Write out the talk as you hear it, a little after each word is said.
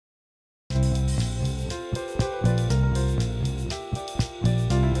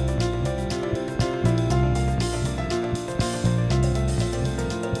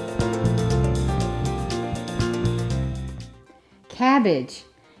cabbage.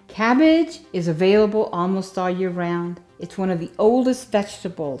 Cabbage is available almost all year round. It's one of the oldest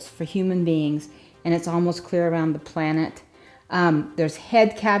vegetables for human beings, and it's almost clear around the planet. There's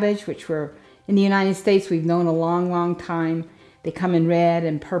head cabbage, which in the United States we've known a long, long time. They come in red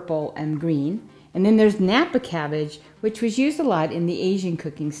and purple and green. And then there's Napa cabbage, which was used a lot in the Asian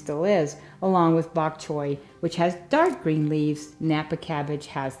cooking, still is, along with bok choy, which has dark green leaves. Napa cabbage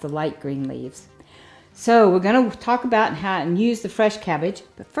has the light green leaves. So we're going to talk about how and use the fresh cabbage,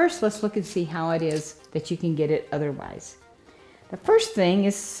 but first let's look and see how it is that you can get it otherwise. The first thing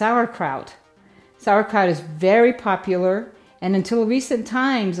is sauerkraut. Sauerkraut is very popular, and until recent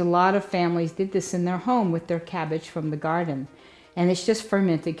times a lot of families did this in their home with their cabbage from the garden. And it's just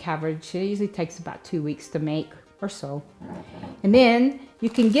fermented cabbage. It usually takes about 2 weeks to make or so. And then you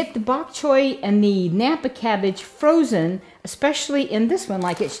can get the bok choy and the Napa cabbage frozen, especially in this one,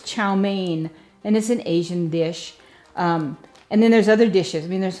 like it's chow mein, and it's an Asian dish. And then there's other dishes. I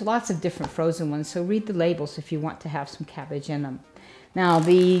mean, there's lots of different frozen ones, so read the labels if you want to have some cabbage in them. Now,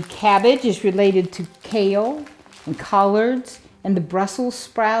 the cabbage is related to kale and collards and the Brussels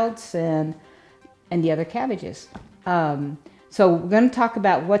sprouts and the other cabbages. So we're going to talk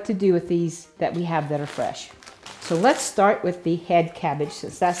about what to do with these that we have that are fresh. So let's start with the head cabbage,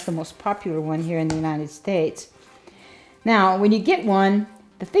 since that's the most popular one here in the United States. Now, when you get one,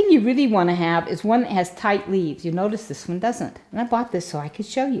 the thing you really want to have is one that has tight leaves. You notice this one doesn't. And I bought this so I could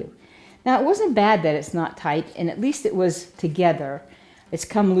show you. Now, it wasn't bad that it's not tight, and at least it was together. It's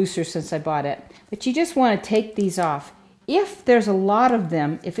come looser since I bought it. But you just want to take these off. If there's a lot of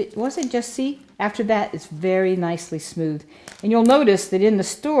them, if it wasn't just, see, after that it's very nicely smooth. And you'll notice that in the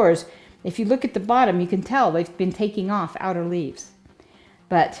stores, if you look at the bottom, you can tell they've been taking off outer leaves.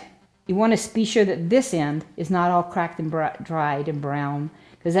 But you want to be sure that this end is not all cracked and dried and brown,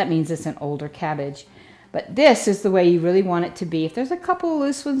 because that means it's an older cabbage. But this is the way you really want it to be. If there's a couple of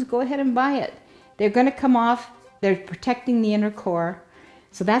loose ones, go ahead and buy it. They're going to come off. They're protecting the inner core.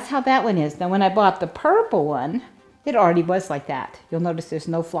 So that's how that one is. Now, when I bought the purple one, it already was like that. You'll notice there's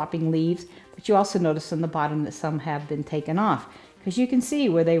no flopping leaves, but you also notice on the bottom that some have been taken off, because you can see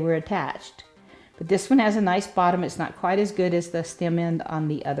where they were attached. But this one has a nice bottom. It's not quite as good as the stem end on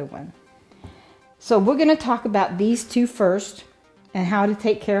the other one. So we're going to talk about these two first and how to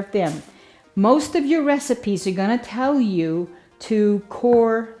take care of them. Most of your recipes are going to tell you to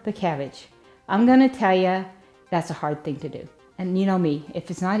core the cabbage. I'm going to tell you that's a hard thing to do. And you know me, if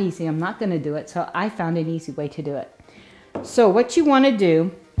it's not easy, I'm not going to do it. So I found an easy way to do it. So what you want to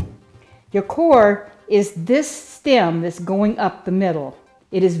do, your core is this stem that's going up the middle.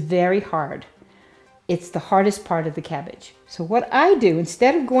 It is very hard. It's the hardest part of the cabbage. So what I do,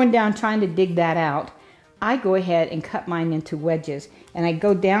 instead of going down trying to dig that out, I go ahead and cut mine into wedges. And I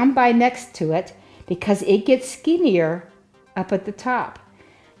go down by next to it because it gets skinnier up at the top.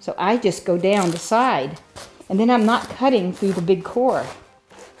 So I just go down the side. And then I'm not cutting through the big core.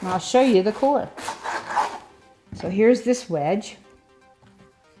 And I'll show you the core. So here's this wedge.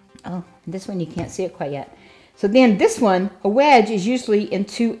 Oh, this one you can't see it quite yet. So then this one, a wedge is usually in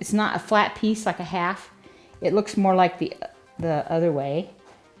two, it's not a flat piece like a half. It looks more like the other way.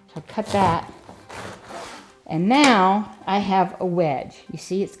 So I'll cut that. And now I have a wedge. You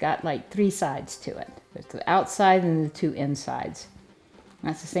see it's got like 3 sides to it. There's the outside and the 2 insides.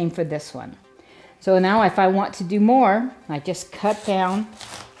 That's the same for this one. So now if I want to do more, I just cut down.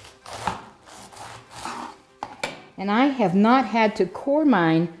 And I have not had to core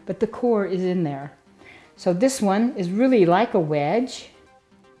mine, but the core is in there. So this one is really like a wedge.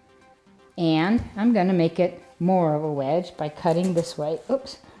 And I'm going to make it more of a wedge by cutting this way.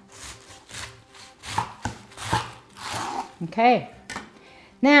 Oops. Okay.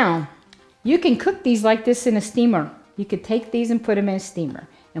 Now, you can cook these like this in a steamer. You could take these and put them in a steamer.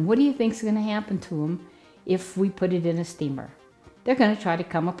 And what do you think is going to happen to them if we put it in a steamer? They're going to try to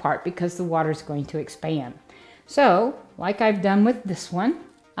come apart because the water is going to expand. So, like I've done with this one,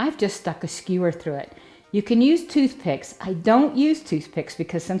 I've just stuck a skewer through it. You can use toothpicks. I don't use toothpicks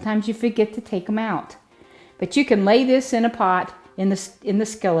because sometimes you forget to take them out. But you can lay this in a pot in the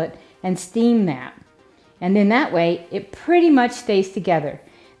skillet and steam that. And then that way, it pretty much stays together.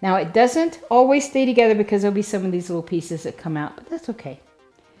 Now, it doesn't always stay together because there'll be some of these little pieces that come out, but that's okay.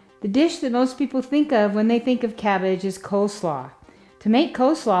 The dish that most people think of when they think of cabbage is coleslaw. To make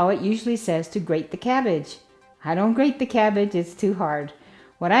coleslaw, it usually says to grate the cabbage. I don't grate the cabbage, it's too hard.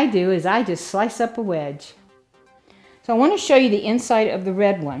 What I do is I just slice up a wedge. So I want to show you the inside of the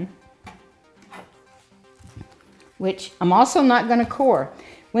red one, which I'm also not going to core.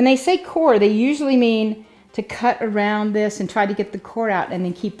 When they say core, they usually mean to cut around this and try to get the core out and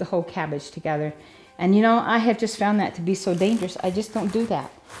then keep the whole cabbage together. And you know, I have just found that to be so dangerous, I just don't do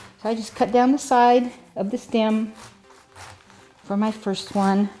that. So I just cut down the side of the stem for my first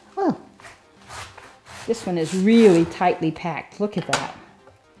one. Oh, this one is really tightly packed. Look at that.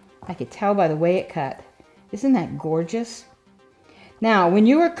 I could tell by the way it cut. Isn't that gorgeous? Now, when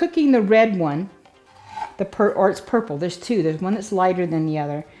you are cooking the red one, or it's purple, there's two. There's one that's lighter than the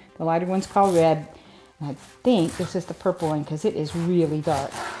other. The lighter one's called red. I think this is the purple one because it is really dark.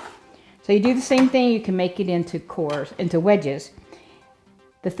 So you do the same thing. You can make it into cores, into wedges.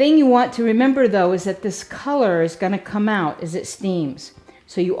 The thing you want to remember though is that this color is going to come out as it steams.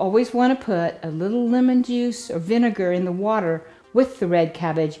 So you always want to put a little lemon juice or vinegar in the water with the red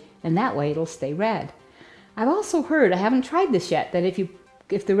cabbage, and that way it'll stay red. I've also heard, I haven't tried this yet, that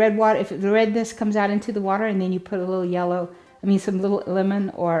if the redness comes out into the water and then you put a little some little lemon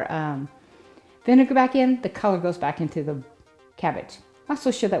or vinegar back in, the color goes back into the cabbage. I'm not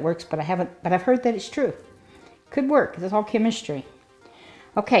so sure that works, but I've heard that it's true. Could work, it's all chemistry.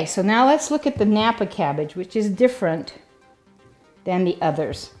 Okay, so now let's look at the Napa cabbage, which is different than the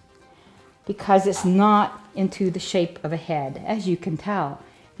others because it's not into the shape of a head, as you can tell.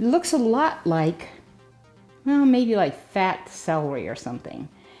 It looks a lot like, well, maybe like fat celery or something.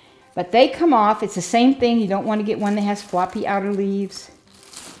 But they come off. It's the same thing. You don't want to get one that has floppy outer leaves.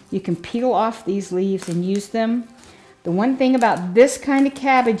 You can peel off these leaves and use them. The one thing about this kind of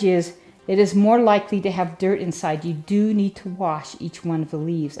cabbage is it is more likely to have dirt inside. You do need to wash each one of the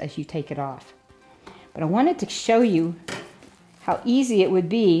leaves as you take it off. But I wanted to show you how easy it would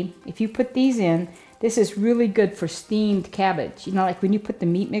be if you put these in. This is really good for steamed cabbage. You know, like when you put the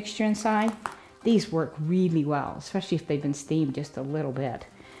meat mixture inside, these work really well, especially if they've been steamed just a little bit.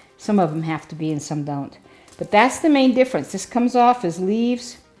 Some of them have to be and some don't. But that's the main difference. This comes off as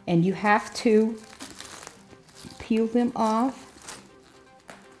leaves and you have to peel them off.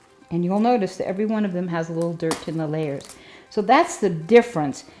 And you'll notice that every one of them has a little dirt in the layers. So that's the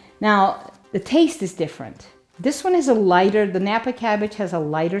difference. Now, the taste is different. This one is a lighter, the Napa cabbage has a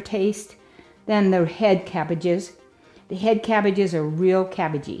lighter taste than the head cabbages. The head cabbages are real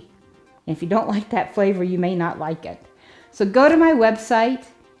cabbagey. And if you don't like that flavor, you may not like it. So go to my website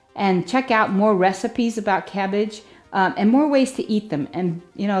and check out more recipes about cabbage and more ways to eat them. And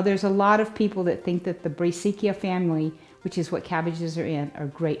you know, there's a lot of people that think that the Brassica family, which is what cabbages are in, are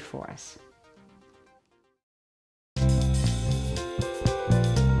great for us.